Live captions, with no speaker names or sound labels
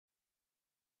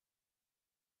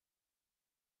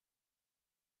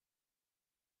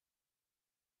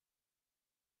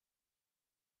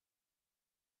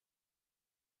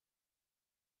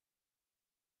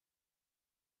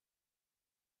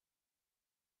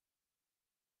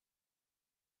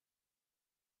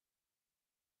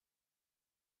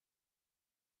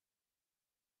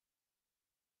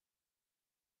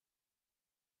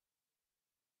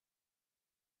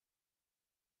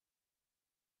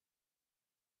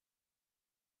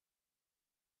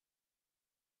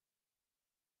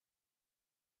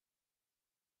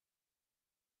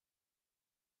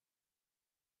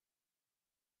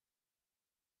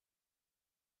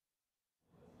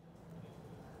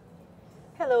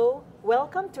Hello,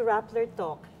 welcome to Rappler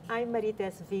Talk. I'm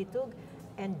Marites Vitug,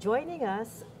 and joining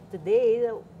us today,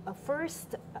 the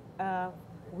first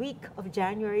week of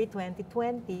January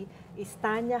 2020, is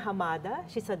Tanya Hamada.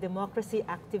 She's a democracy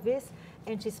activist,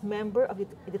 and she's member of the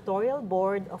editorial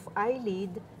board of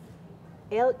iLead,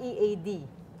 L-E-A-D,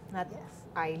 not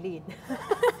iLead,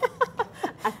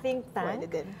 a think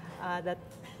tank that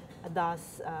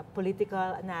does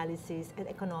political analysis and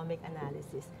economic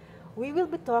analysis. We will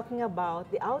be talking about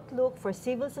the outlook for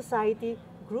civil society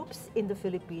groups in the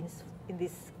Philippines in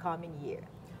this coming year.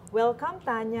 Welcome,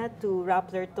 Tanya, to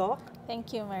Rappler Talk.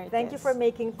 Thank you, Marites. Thank you for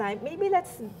making time. Maybe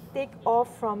let's take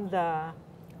off from the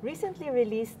recently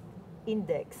released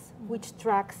index, which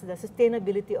tracks the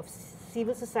sustainability of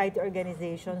civil society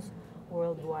organizations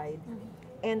worldwide.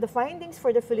 And the findings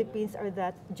for the Philippines are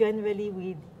that generally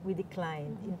we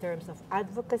decline in terms of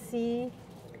advocacy,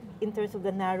 in terms of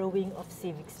the narrowing of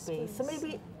civic space. So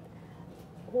maybe,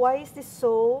 why is this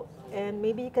so? And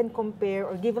maybe you can compare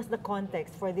or give us the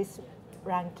context for this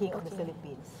ranking of the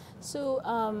Philippines. So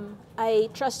I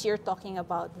trust you're talking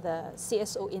about the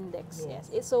CSO index. Yes.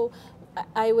 So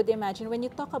I would imagine when you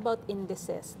talk about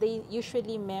indices, they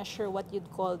usually measure what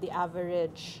you'd call the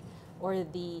average or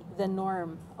the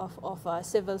norm of a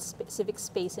civic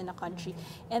space in a country.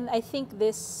 And I think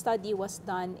this study was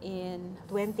done in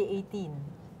 2018,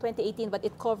 but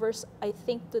it covers, I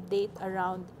think, to date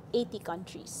around 80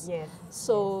 countries. Yes.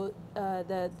 So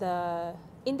the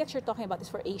index you're talking about is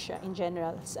for Asia in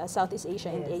general, Southeast Asia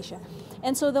and Asia.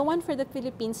 And so the one for the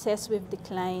Philippines says we've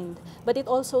declined, but it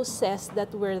also says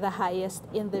that we're the highest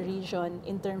in the region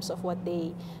in terms of what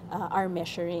they are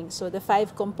measuring. So the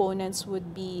 5 components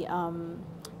would be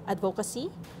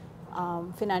advocacy,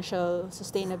 financial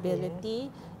sustainability,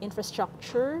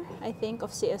 infrastructure, I think, of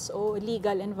CSO,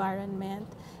 legal environment,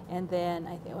 and then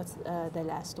I think what's the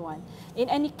last one. In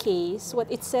any case,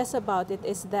 what it says about it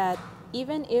is that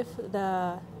even if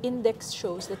the index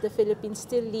shows that the Philippines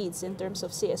still leads in terms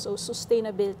of CSO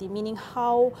sustainability, meaning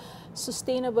how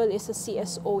sustainable is a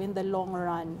CSO in the long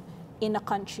run in a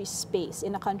country's space,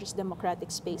 in a country's democratic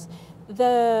space,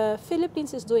 the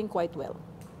Philippines is doing quite well.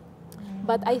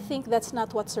 But I think that's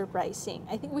not what's surprising.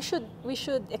 I think we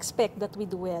should expect that we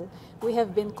do well. We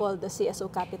have been called the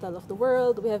CSO capital of the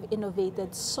world. We have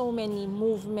innovated so many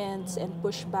movements and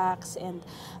pushbacks and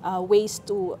ways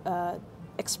to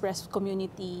express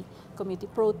community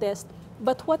protest.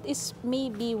 But what is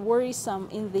maybe worrisome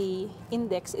in the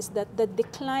index is that the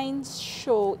declines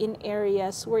show in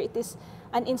areas where it is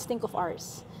an instinct of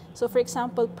ours. So for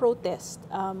example, protest.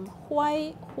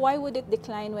 Why would it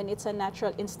decline when it's a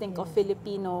natural instinct of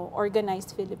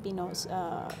organized Filipinos,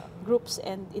 groups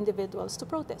and individuals to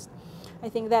protest? I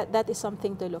think that is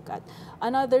something to look at.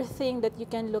 Another thing that you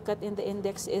can look at in the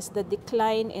index is the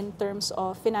decline in terms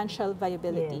of financial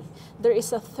viability. There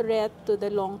is a threat to the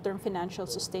long-term financial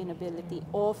sustainability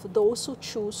of those who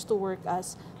choose to work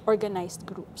as organized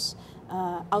groups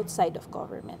outside of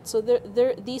government. So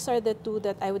these are the 2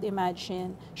 that I would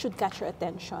imagine should catch your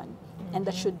attention and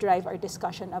that should drive our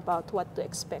discussion about what to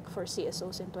expect for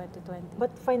CSOs in 2020.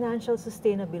 But financial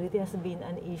sustainability has been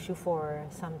an issue for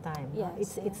some time.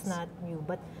 Yes, it's not new.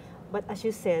 But as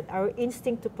you said, our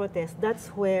instinct to protest, that's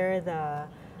where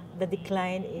the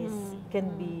decline can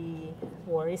be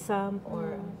worrisome.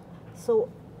 Or so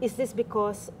is this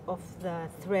because of the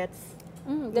threats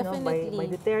by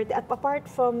Duterte? Apart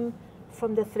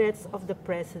from the threats of the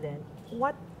president,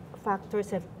 what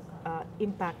factors have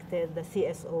impacted the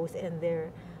CSOs and their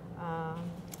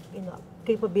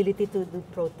capability to do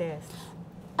protest?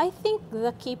 I think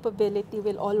the capability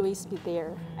will always be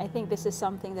there. I think this is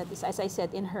something that is, as I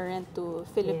said, inherent to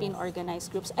Philippine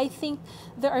organized groups. I think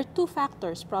there are 2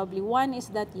 factors probably. One is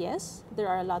that yes, there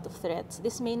are a lot of threats.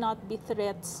 This may not be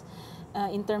threats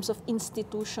in terms of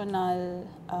institutional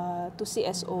to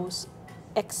CSOs,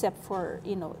 except for,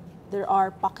 there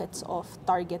are pockets of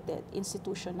targeted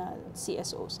institutional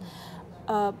CSOs.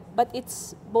 But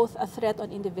it's both a threat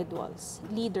on individuals,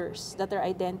 leaders that are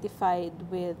identified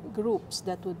with groups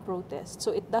that would protest.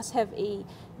 So it does have a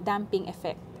damping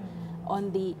effect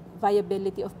on the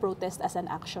viability of protest as an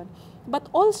action. But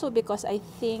also because I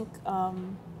think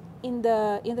in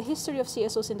the history of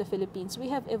CSOs in the Philippines, we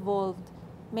have evolved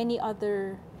many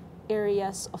other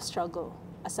areas of struggle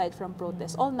aside from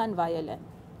protest, all non-violent,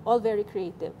 all very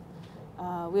creative.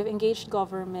 We've engaged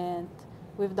government,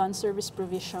 we've done service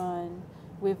provision,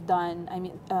 we've done,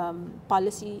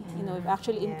 policy, we've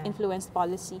actually influenced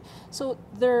policy. So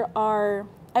there are,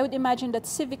 I would imagine that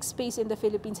civic space in the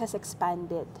Philippines has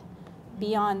expanded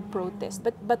beyond protest.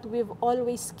 But we've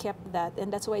always kept that,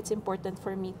 and that's why it's important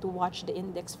for me to watch the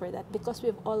index for that, because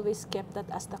we've always kept that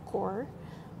as the core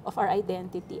of our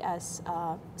identity as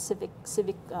civic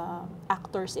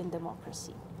actors in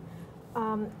democracy.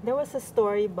 There was a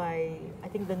story by, I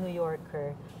think, the New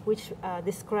Yorker, which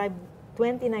described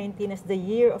 2019 as the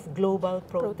year of global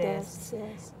protests.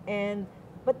 Yes.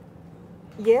 But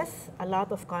yes, a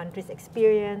lot of countries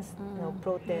experienced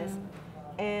protests.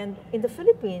 And in the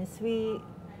Philippines, we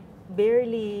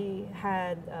barely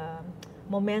had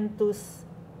momentous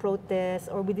protests,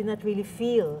 or we did not really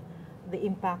feel the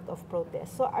impact of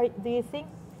protests. So do you think,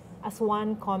 as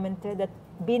one commented, that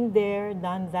been there,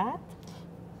 done that?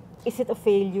 Is it a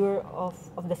failure of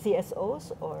the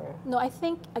CSOs, or? No, I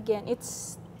think, again,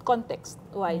 it's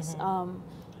context-wise.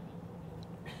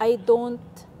 I don't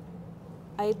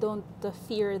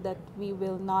fear that we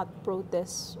will not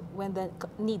protest when the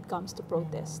need comes to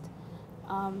protest.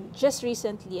 Just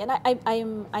recently, and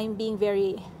I'm being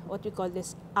very, what we call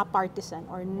this, apartisan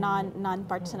or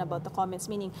non-partisan about the comments,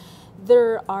 meaning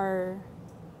there are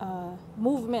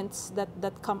movements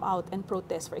that come out and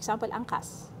protest. For example,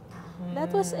 Angkas.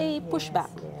 That was a pushback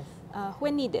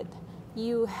when needed.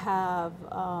 You have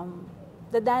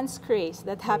the dance craze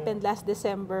that happened last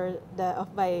December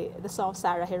by the song of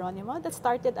Sarah Geronimo, that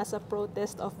started as a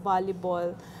protest of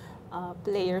volleyball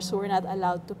players who were not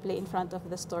allowed to play in front of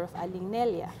the store of Aling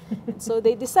Nelia. So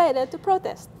they decided to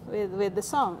protest with the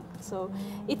song. So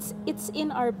it's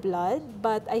in our blood,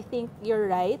 but I think you're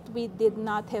right. We did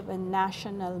not have a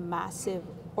national, massive,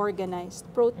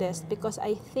 organized protest because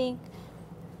I think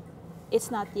it's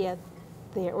not yet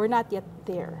there. We're not yet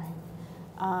there.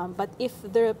 But if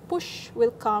the push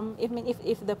will come,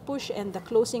 if the push and the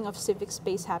closing of civic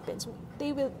space happens,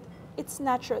 it's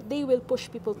natural. They will push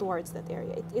people towards that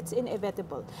area. It's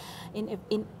inevitable.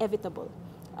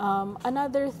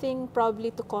 Another thing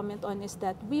probably to comment on is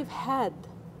that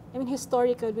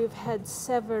historically, we've had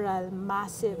several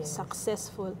massive,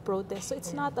 successful protests. So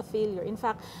it's not a failure. In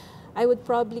fact, I would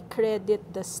probably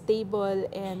credit the stable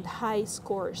and high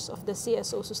scores of the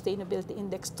CSO Sustainability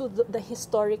Index to the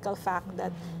historical fact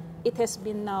that it has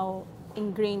been now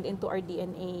ingrained into our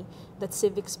DNA that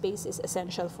civic space is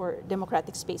essential for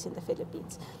democratic space in the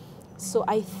Philippines. So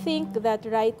I think that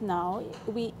right now,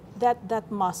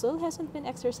 that muscle hasn't been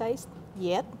exercised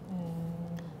yet.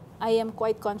 I am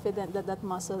quite confident that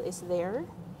muscle is there.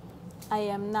 I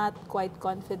am not quite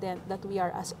confident that we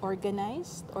are as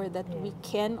organized or that we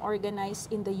can organize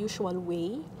in the usual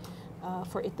way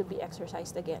for it to be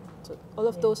exercised again. So all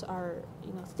of those are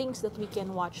things that we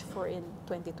can watch for in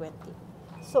 2020.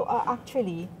 So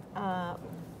actually,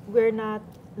 we're not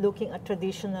looking at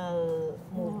traditional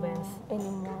movements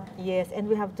anymore. Yes, and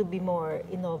we have to be more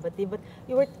innovative. But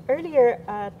you were earlier,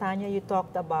 Tanya, you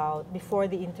talked about, before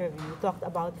the interview, you talked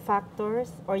about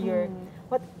factors, or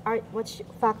what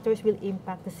factors will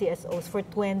impact the CSOs for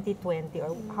 2020,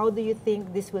 or how do you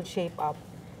think this will shape up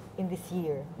in this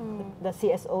year, the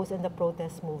CSOs and the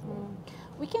protest movement?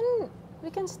 We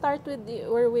can start with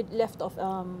where we left off.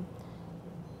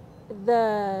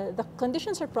 The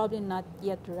conditions are probably not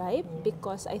yet ripe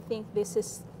because I think this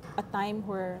is a time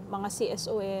where mga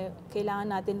CSO kailangan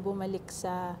natin bumalik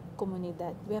sa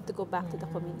komunidad. We have to go back to the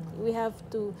community. We have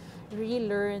to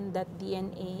relearn that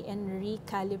DNA and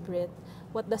recalibrate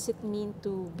what does it mean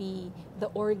to be the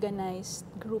organized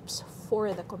groups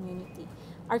for the community.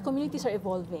 Our communities are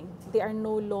evolving. They are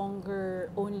no longer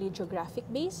only geographic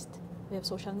based. We have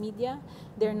social media.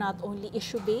 They're not only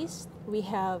issue based. We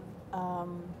have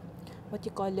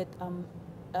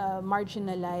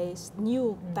marginalized,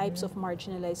 new types of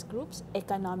marginalized groups,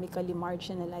 economically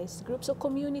marginalized groups. So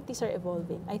communities are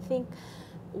evolving. I think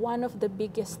one of the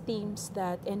biggest themes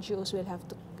that NGOs will have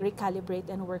to recalibrate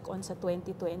and work on sa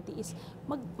 2020 is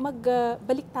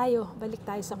balik tayo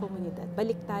sa komunidad.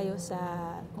 Balik tayo sa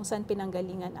kung saan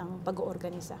pinanggalingan ang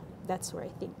pag-oorganisa. That's where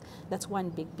I think that's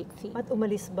one big theme. At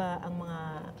umalis ba ang mga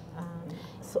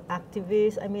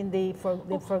activists? I mean, they've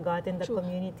forgotten the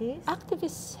communities?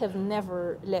 Activists have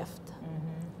never left.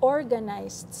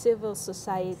 Organized civil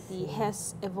society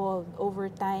has evolved over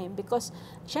time because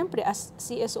syempre as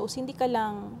CSOs hindi ka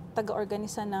lang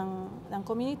taga-organisa ng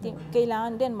community,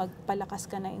 kailangan din magpalakas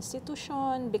ka ng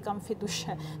institution, become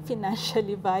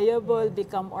financially viable,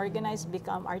 become organized,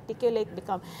 become articulate,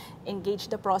 become engage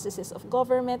the processes of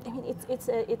government. I mean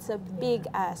it's a big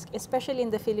ask, especially in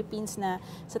the Philippines na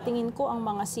sa tingin ko ang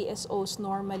mga CSOs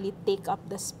normally take up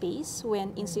the space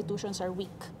when institutions are weak.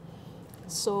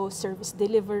 So service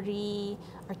delivery,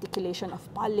 articulation of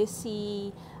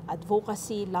policy,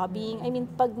 advocacy, lobbying. I mean,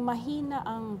 pag mahina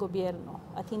ang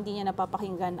gobyerno at hindi niya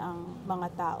napapakinggan ang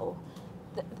mga tao,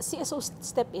 the CSOs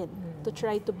step in to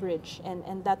try to bridge,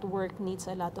 and that work needs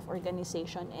a lot of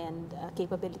organization and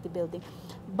capability building.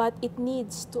 But it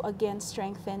needs to again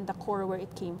strengthen the core where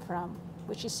it came from,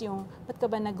 which is yung, ba't ka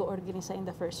ba nag-organisa in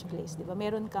the first place? Di ba?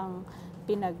 Meron kang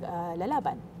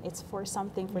pinaglalaban. It's for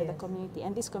something for the community,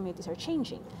 and these communities are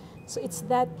changing. So it's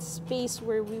that space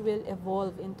where we will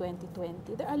evolve in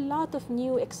 2020. There are a lot of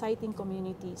new exciting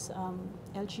communities,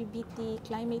 LGBT,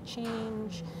 climate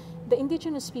change, the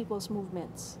indigenous peoples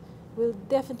movements will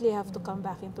definitely have to come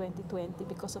back in 2020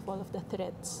 because of all of the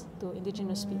threats to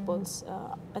indigenous peoples'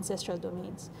 ancestral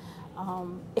domains.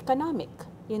 Economic,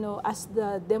 as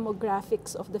the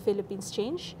demographics of the Philippines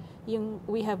change,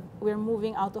 we're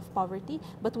moving out of poverty,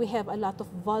 but we have a lot of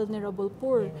vulnerable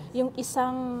poor. Yung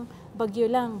isang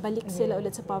bagyo lang, balik sila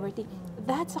ulit sa poverty.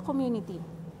 That's a community.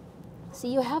 See,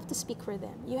 you have to speak for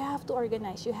them. You have to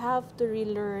organize. You have to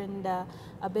relearn the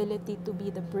ability to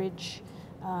be the bridge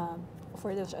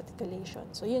for those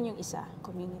articulations. So yun yung isa,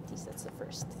 communities, that's the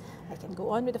first. I can go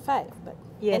on with the 5, but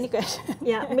any question?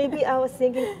 Yeah, maybe I was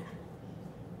thinking,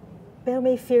 pero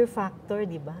may fear factor,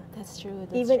 di ba? That's true.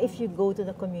 Even if you go to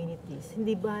the communities,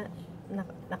 hindi ba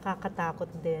nakakatakot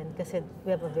din kasi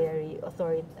we have a very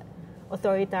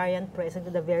authoritarian president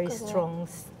with a very strong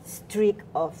streak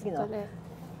of,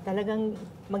 talagang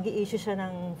mag-i-issue siya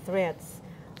ng threats.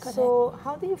 So,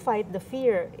 how do you fight the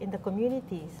fear in the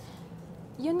communities?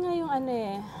 Yun nga yung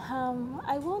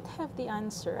I won't have the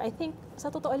answer. I think,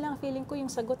 sa totoo lang, feeling ko yung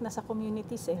sagot nasa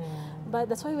communities But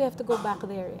that's why we have to go back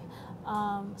there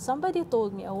Somebody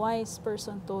told me, a wise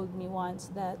person told me once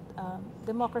that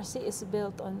democracy is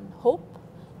built on hope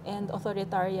and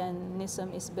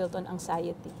authoritarianism is built on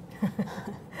anxiety.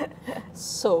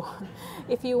 So,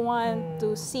 if you want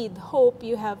to seed hope,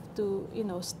 you have to,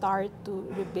 start to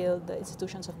rebuild the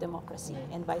institutions of democracy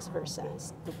and vice versa.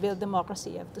 To build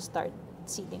democracy, you have to start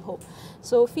seeding hope.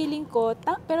 So, feeling ko,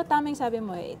 pero tamang sabi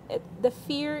mo, the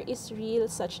fear is real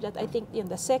such that I think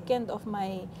the second of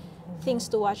my things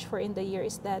to watch for in the year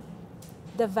is that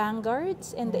the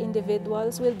vanguards and the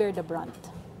individuals will bear the brunt.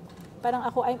 Parang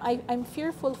ako, I'm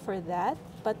fearful for that,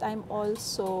 but I'm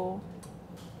also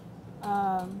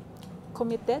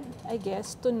committed, I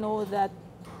guess, to know that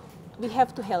we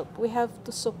have to help. We have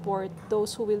to support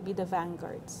those who will be the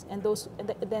vanguards and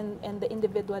the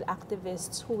individual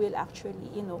activists who will actually,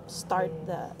 start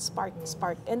the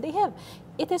spark. And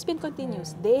it has been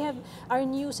continuous. Our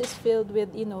news is filled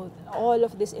with, all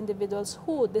of these individuals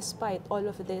who, despite all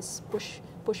of this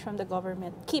push from the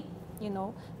government, keep,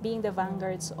 being the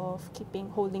vanguards of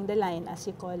holding the line, as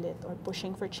you call it, or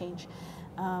pushing for change.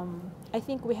 I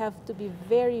think we have to be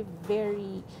very,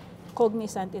 very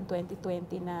cognizant in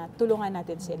 2020 na tulungan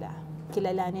natin sila.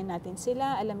 Kilalanin natin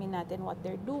sila, alamin natin what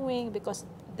they're doing, because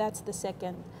that's the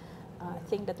second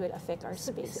thing that will affect our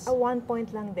space. One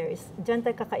point lang there is, dyan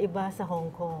tayo kakaiba sa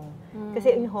Hong Kong.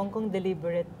 Kasi in Hong Kong,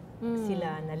 deliberate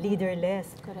sila na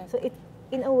leaderless. Correct. So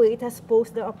in a way, it has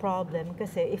posed a problem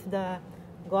kasi if the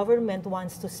government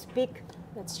wants to speak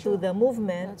to the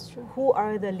movement, who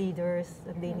are the leaders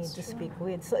that they need to speak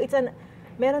with? So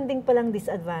meron ding palang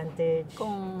disadvantage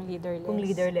kung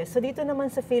leaderless. So dito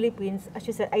naman sa Philippines, as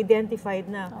you said, identified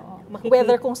na.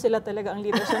 Whether kung sila talaga ang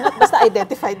leaders or not, basta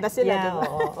identified na sila. Yeah,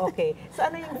 diba? Okay. So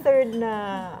ano yung third na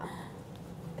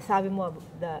sabi mo,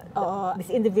 these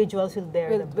individuals will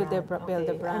bear the brunt?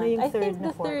 Ano yung third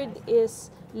na format? I think the third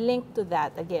is linked to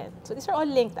that again. So these are all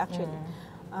linked actually.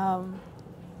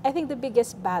 I think the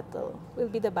biggest battle will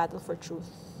be the battle for truth.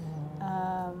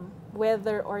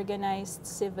 Whether organized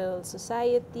civil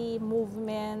society,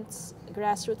 movements,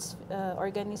 grassroots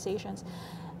organizations,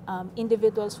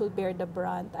 individuals will bear the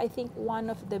brunt. I think one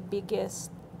of the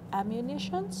biggest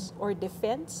ammunitions or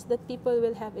defense that people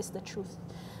will have is the truth.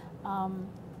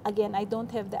 Again, I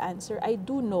don't have the answer. I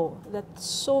do know that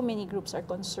so many groups are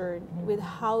concerned with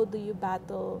how do you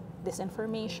battle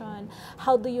disinformation,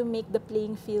 how do you make the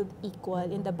playing field equal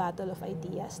in the battle of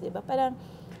ideas, diba? Parang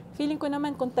feeling ko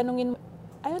naman kung tanungin mo,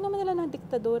 ayaw naman nila ng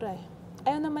diktadura eh.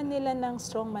 Ayaw naman nila ng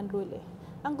strongman rule eh.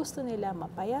 Ang gusto nila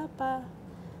mapayapa,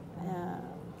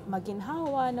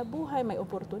 maginhawa na buhay, may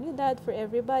oportunidad for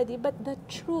everybody, but the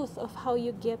truth of how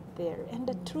you get there and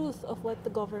the truth of what the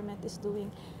government is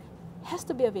doing has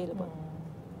to be available.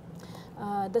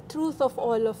 The truth of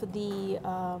all of the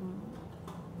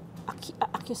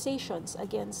accusations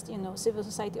against, civil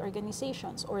society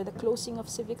organizations, or the closing of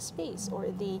civic space, or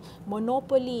the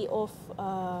monopoly of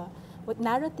what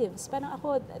narratives. Parang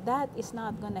ako, that is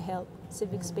not going to help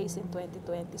civic space in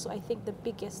 2020. So I think the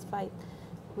biggest fight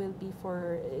will be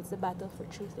it's the battle for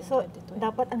truth in 2020. So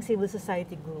dapat ang civil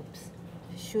society groups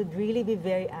should really be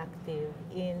very active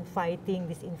in fighting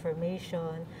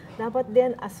disinformation. Dapat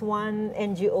din, as one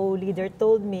NGO leader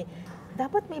told me,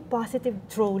 dapat may positive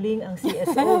trolling ang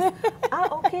CSOs.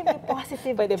 Okay, may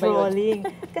positive Pwede ba yun? trolling.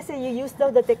 Kasi you use daw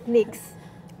the techniques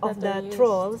of That are the used.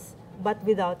 trolls, but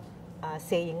without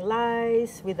saying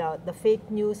lies, without the fake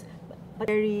news, but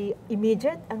very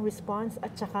immediate ang response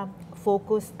at saka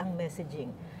focused ang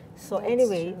messaging. So That's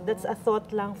anyway, true. that's a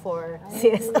thought lang for I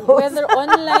CSOs. agree. Whether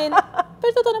online, pero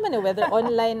totoo naman whether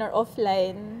online or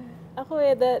offline, ako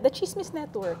the chismis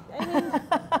network. I mean,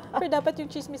 pero dapat yung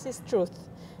chismis is truth.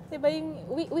 Diba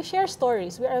we share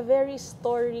stories. We are a very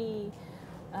story,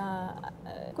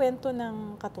 kwento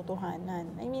ng katotohanan.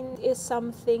 I mean, is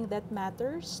something that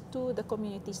matters to the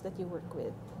communities that you work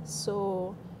with.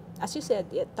 So, as you said,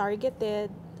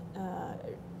 targeted,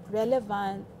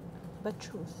 relevant, but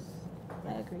truth.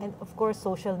 I agree. And of course,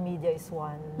 social media is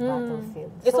one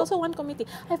battlefield. It's So, also one community.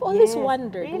 I've always Yes,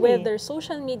 wondered really. whether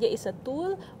social media is a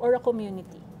tool or a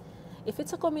community. If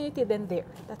it's a community, then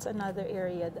that's another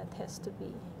area that has to be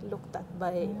looked at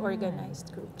by organized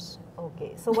groups.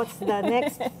 okay, so what's the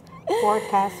next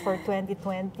forecast for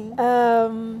 2020?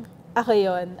 Ako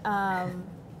yun.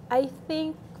 I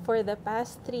think for the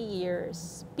past 3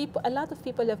 years, a lot of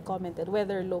people have commented,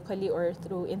 whether locally or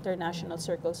through international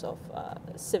circles of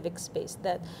civic space,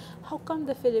 that how come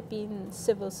the Philippine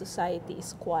civil society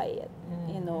is quiet?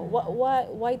 You know,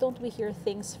 why don't we hear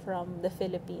things from the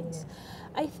Philippines?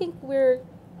 I think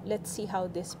let's see how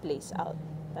this plays out.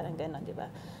 Parang ganon, di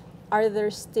ba? Are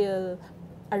there still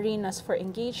arenas for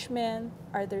engagement?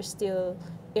 Are there still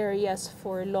areas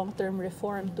for long-term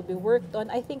reform to be worked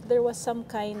on? I think there was some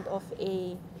kind of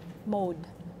a mode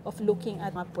of looking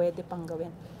at mga pwede pang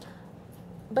gawin.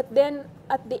 But then,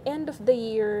 at the end of the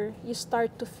year, you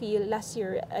start to feel, last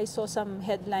year, I saw some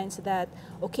headlines that,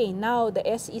 okay, now the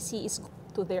SEC is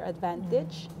to their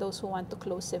advantage, those who want to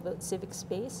close civic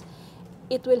space.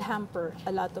 It will hamper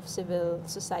a lot of civil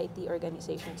society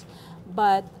organizations.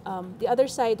 But the other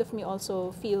side of me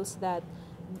also feels that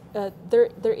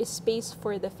there is space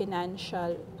for the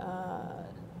financial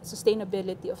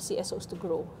sustainability of CSOs to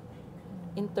grow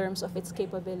in terms of its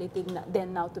capability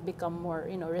then now to become more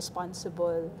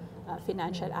responsible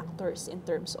financial actors in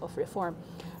terms of reform.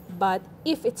 But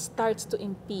if it starts to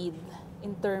impede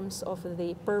in terms of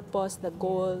the purpose, the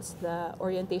goals, the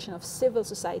orientation of civil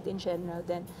society in general,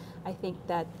 then I think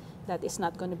that is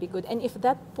not going to be good. And if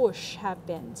that push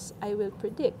happens, I will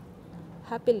predict,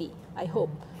 happily, I hope,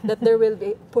 that there will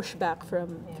be pushback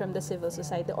from the civil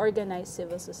society, organized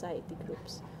civil society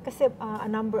groups. Kasi a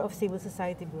number of civil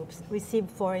society groups receive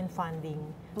foreign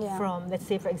funding from, let's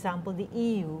say, for example, the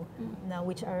EU, now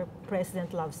which our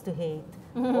president loves to hate,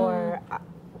 or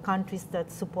countries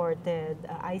that supported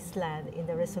Iceland in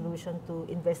the resolution to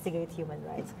investigate human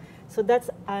rights. So that's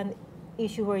an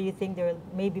issue where you think there will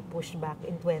maybe pushback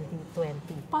in 2020?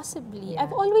 Possibly. Yeah.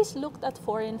 I've always looked at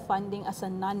foreign funding as a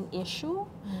non-issue.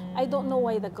 I don't know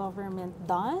why the government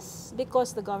does,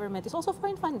 because the government is also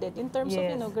foreign funded in terms of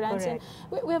grants. Correct.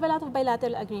 And we have a lot of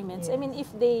bilateral agreements. I mean,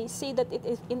 if they say that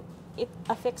it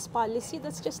affects policy,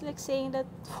 that's just like saying that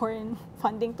foreign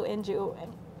funding to NGO.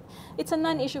 It's a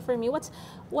non-issue for me. What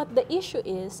the issue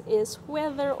is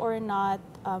whether or not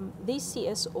these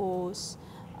CSOs,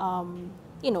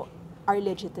 are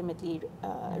legitimately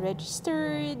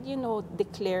registered,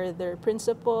 declare their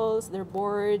principles, their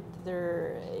board,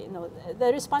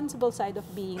 the responsible side of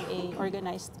being a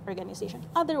organized organization.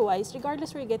 Otherwise,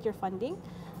 regardless where you get your funding,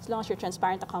 as long as you're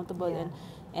transparent, accountable,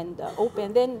 and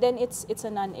open, then it's a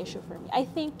non-issue for me. I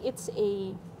think it's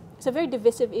a very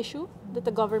divisive issue that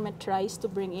the government tries to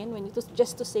bring in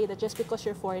just to say that just because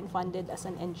you're foreign funded as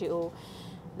an NGO,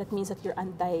 that means that you're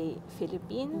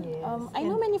anti-Philippine. Yes. I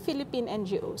know many Philippine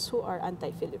NGOs who are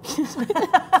anti-Philippine.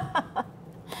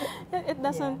 It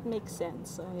doesn't make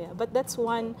sense. So but that's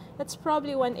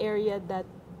probably one area that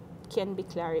can be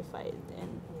clarified.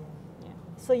 And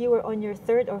So you were on your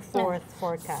third or fourth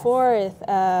forecast? Fourth.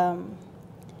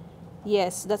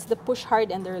 Yes, that's the push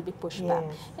hard and there will be pushback.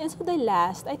 Yes. And so the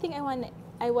last, I think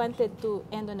I wanted to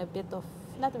end on a bit of,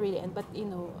 not really end, but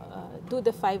do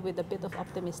the 5 with a bit of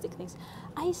optimistic things.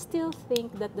 I still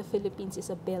think that the Philippines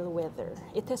is a bellwether.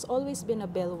 It has always been a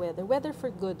bellwether, whether for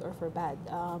good or for bad.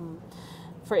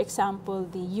 For example,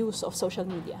 the use of social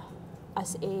media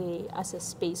as a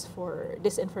space for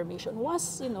disinformation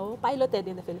was, piloted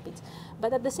in the Philippines.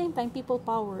 But at the same time, people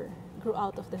power grew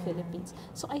out of the Philippines.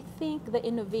 So I think the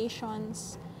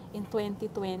innovations in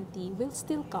 2020 will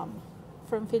still come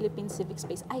from Philippine civic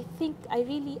space. I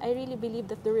really believe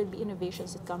that there will be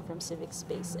innovations that come from civic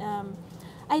space.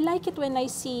 I like it when I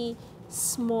see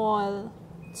small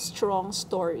strong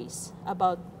stories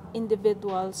about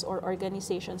individuals or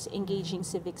organizations engaging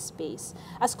civic space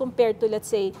as compared to, let's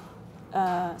say,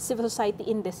 civil society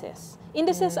indices.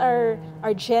 Indices are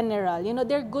general. You know,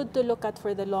 they're good to look at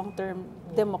for the long-term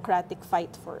democratic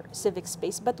fight for civic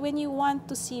space. But when you want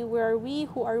to see where are we,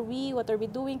 who are we, what are we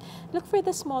doing, look for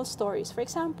the small stories. For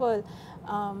example,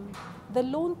 the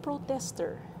lone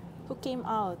protester who came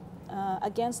out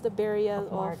against the burial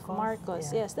of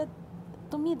Marcos. Yeah. Yes, that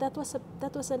to me that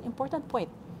was an important point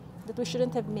that we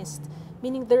shouldn't have missed.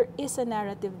 Meaning there is a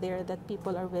narrative there that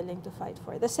people are willing to fight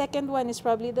for. The second one is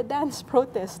probably the dance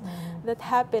protest that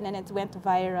happened and it went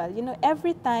viral. You know,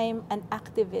 every time an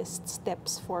activist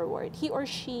steps forward, he or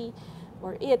she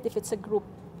or it, if it's a group,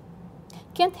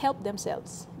 can't help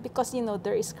themselves because, you know,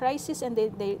 there is crisis and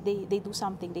they do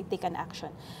something, they take an action.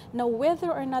 Now,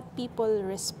 whether or not people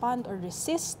respond or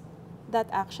resist that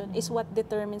action is what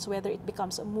determines whether it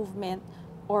becomes a movement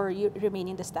or you remain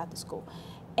in the status quo.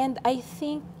 And I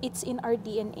think it's in our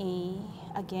DNA,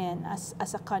 again,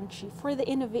 as a country, for the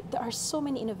there are so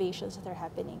many innovations that are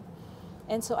happening.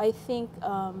 And so I think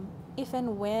if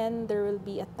and when there will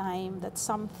be a time that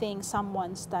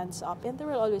someone stands up, and there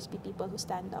will always be people who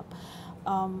stand up,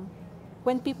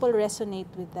 when people resonate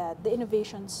with that, the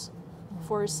innovations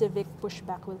for civic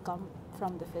pushback will come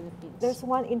from the Philippines. There's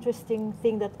one interesting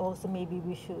thing that also maybe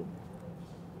we should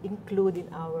include in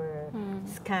our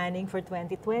scanning for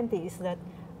 2020 is that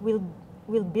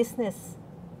will business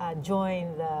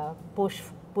join the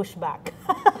pushback?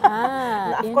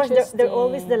 Of course, they're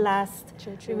always the last.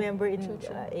 True, true. Remember in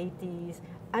the 80s.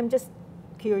 I'm just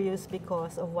curious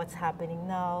because of what's happening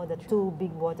now. The two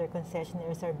big water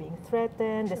concessionaires are being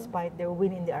threatened despite their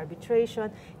win in the arbitration.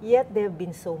 Yet they've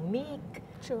been so meek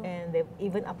and they've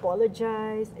even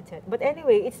apologized, etc. But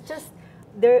anyway, it's just.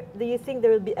 Do you think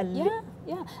there will be a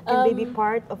can they be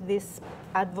part of this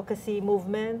advocacy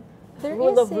movement?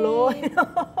 Rule of law? You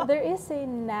know? There is a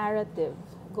narrative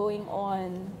going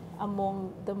on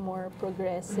among the more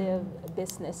progressive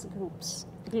business groups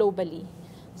globally.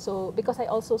 So, because I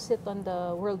also sit on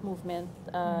the World Movement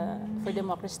for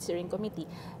Democracy Steering Committee.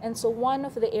 And so one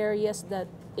of the areas that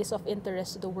is of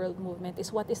interest to the World Movement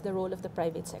is what is the role of the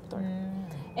private sector.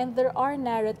 And there are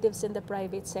narratives in the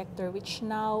private sector which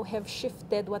now have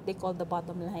shifted what they call the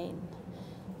bottom line.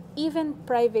 Even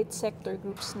private sector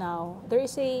groups now, there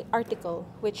is a article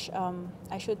which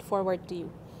I should forward to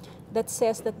you that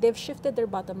says that they've shifted their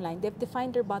bottom line. They've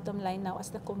defined their bottom line now as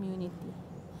the community.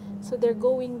 So they're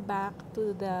going back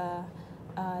to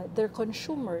their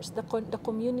consumers, the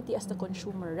community as the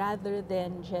consumer, rather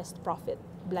than just profit,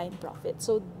 blind profit.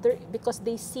 So because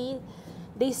they see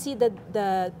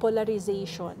the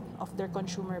polarization of their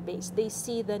consumer base. They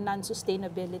see the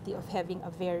non-sustainability of having a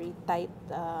very tight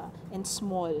and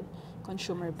small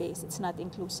consumer base. It's not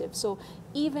inclusive. So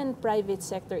even private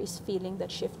sector is feeling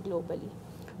that shift globally.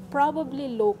 Probably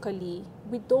locally,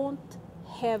 we don't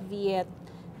have yet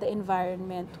the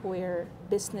environment where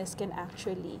business can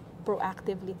actually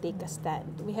proactively take a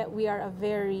stand. We are a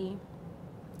very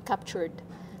captured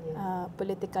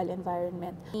political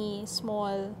environment.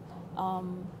 Small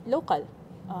local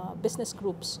business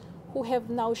groups who have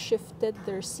now shifted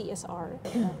their CSR,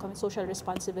 social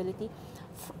responsibility,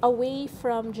 away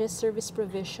from just service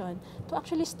provision to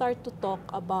actually start to talk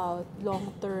about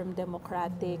long-term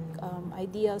democratic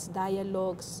ideals,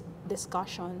 dialogues,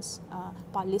 discussions,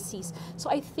 policies. So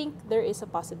I think there is a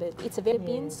possibility. It's a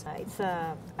Philippines. It's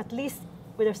at least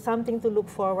there's something to look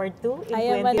forward to in I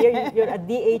am 20 years. You're a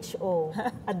DHO,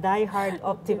 a die-hard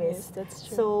optimist. That's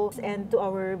true. So, and to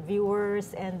our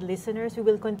viewers and listeners, we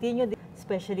will continue,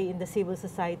 especially in the civil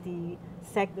society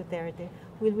sector,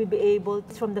 will we be able,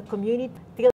 from the community till